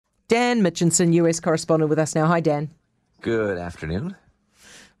Dan Mitchinson, US correspondent with us now. Hi, Dan. Good afternoon.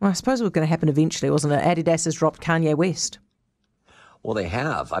 Well, I suppose it was going to happen eventually, wasn't it? Adidas has dropped Kanye West. Well, they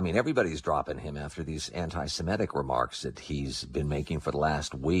have. I mean, everybody's dropping him after these anti-Semitic remarks that he's been making for the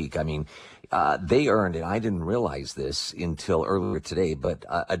last week. I mean, they earned, and I didn't realize this until earlier today, but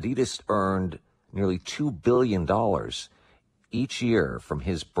Adidas earned nearly $2 billion each year from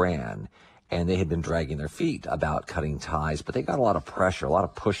his brand, and they had been dragging their feet about cutting ties, but they got a lot of pressure, a lot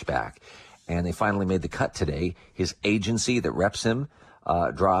of pushback, and they finally made the cut today. His agency that reps him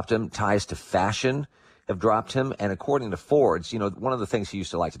dropped him. Ties to fashion have dropped him. And according to Forbes, one of the things he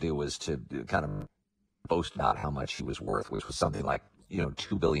used to like to do was to kind of boast about how much he was worth, which was something like,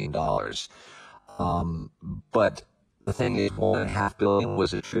 $2 billion. But the thing is, $1.5 billion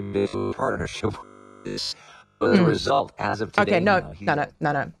was attributed to a partnership with this. As a result, as of today... Okay, no,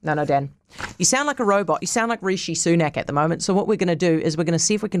 Dan. You sound like a robot. You sound like Rishi Sunak at the moment. So what we're going to do is we're going to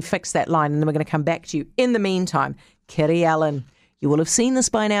see if we can fix that line, and then we're going to come back to you. In the meantime, Kiri Allen. You will have seen this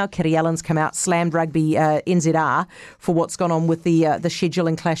by now. Kiri Allen's come out, slammed rugby NZR for what's gone on with the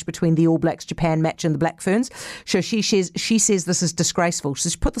scheduling clash between the All Blacks Japan match and the Black Ferns. So she says this is disgraceful.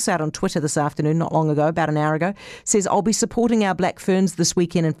 She put this out on Twitter this afternoon, not long ago, about an hour ago. Says, I'll be supporting our Black Ferns this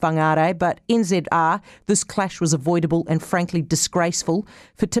weekend in Whangarei, but NZR, this clash was avoidable and frankly disgraceful.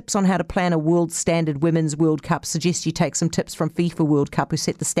 For tips on how to plan a world standard Women's World Cup, suggest you take some tips from FIFA World Cup, who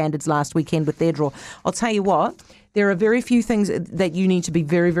set the standards last weekend with their draw. I'll tell you what, there are very few things that you need to be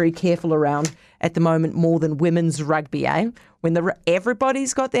very, very careful around at the moment more than women's rugby, eh? When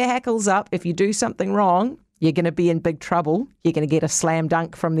everybody's got their hackles up, if you do something wrong, you're going to be in big trouble. You're going to get a slam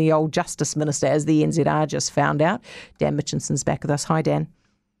dunk from the old Justice Minister, as the NZR just found out. Dan Mitchinson's back with us. Hi, Dan.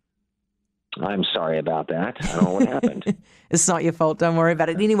 I'm sorry about that. I don't know what happened. It's not your fault. Don't worry about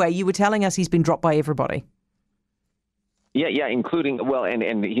it. Anyway, you were telling us he's been dropped by everybody. Yeah, including,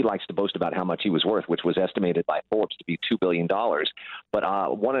 and he likes to boast about how much he was worth, which was estimated by Forbes to be $2 billion. But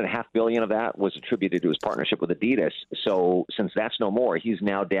 $1.5 billion of that was attributed to his partnership with Adidas. So since that's no more, he's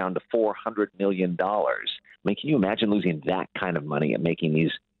now down to $400 million. I mean, can you imagine losing that kind of money and making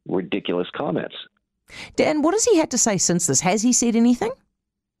these ridiculous comments? Dan, what has he had to say since this? Has he said anything?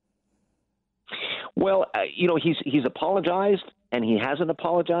 Well, he's apologized, and he hasn't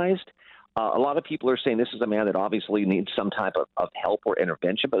apologized. A lot of people are saying this is a man that obviously needs some type of help or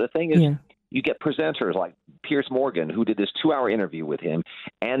intervention. But the thing is, You get presenters like Piers Morgan, who did this 2-hour interview with him,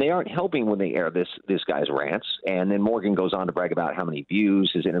 and they aren't helping when they air this guy's rants. And then Morgan goes on to brag about how many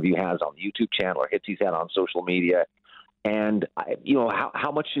views his interview has on the YouTube channel or hits he's had on social media. And,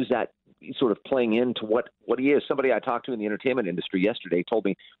 how much is that sort of playing into what he is? Somebody I talked to in the entertainment industry yesterday told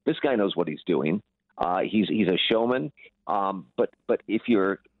me this guy knows what he's doing. He's a showman. But if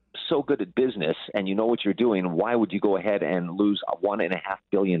you're so good at business and you know what you're doing, why would you go ahead and lose $1.5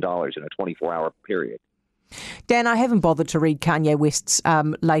 billion in a 24-hour period? Dan, I haven't bothered to read Kanye West's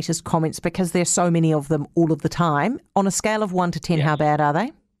latest comments because there's so many of them all of the time. On a scale of 1 to 10, How bad are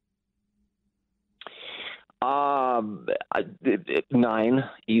they? 9,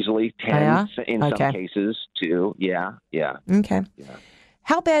 easily 10 in some cases, 2. Yeah. Okay. Yeah.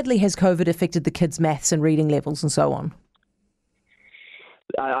 How badly has COVID affected the kids' maths and reading levels and so on?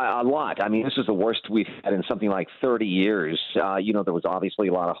 A lot. I mean, this is the worst we've had in something like 30 years. There was obviously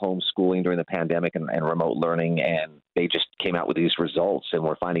a lot of homeschooling during the pandemic and remote learning, and they just came out with these results, and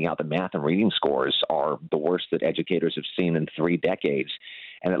we're finding out that math and reading scores are the worst that educators have seen in 3 decades.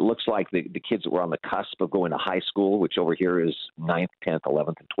 And it looks like the kids that were on the cusp of going to high school, which over here is 9th, 10th,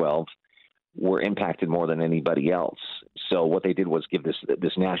 11th, and 12th, were impacted more than anybody else. So what they did was give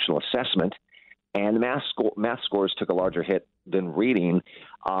this national assessment, and the math scores took a larger hit than reading,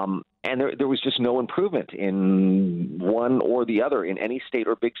 and there was just no improvement in one or the other in any state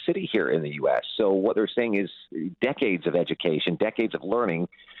or big city here in the U.S. So what they're saying is decades of education, decades of learning,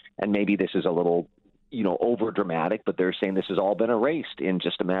 and maybe this is a little, over dramatic, but they're saying this has all been erased in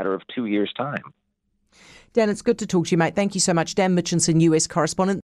just a matter of 2 years' time. Dan, it's good to talk to you, mate. Thank you so much. Dan Mitchinson, US correspondent.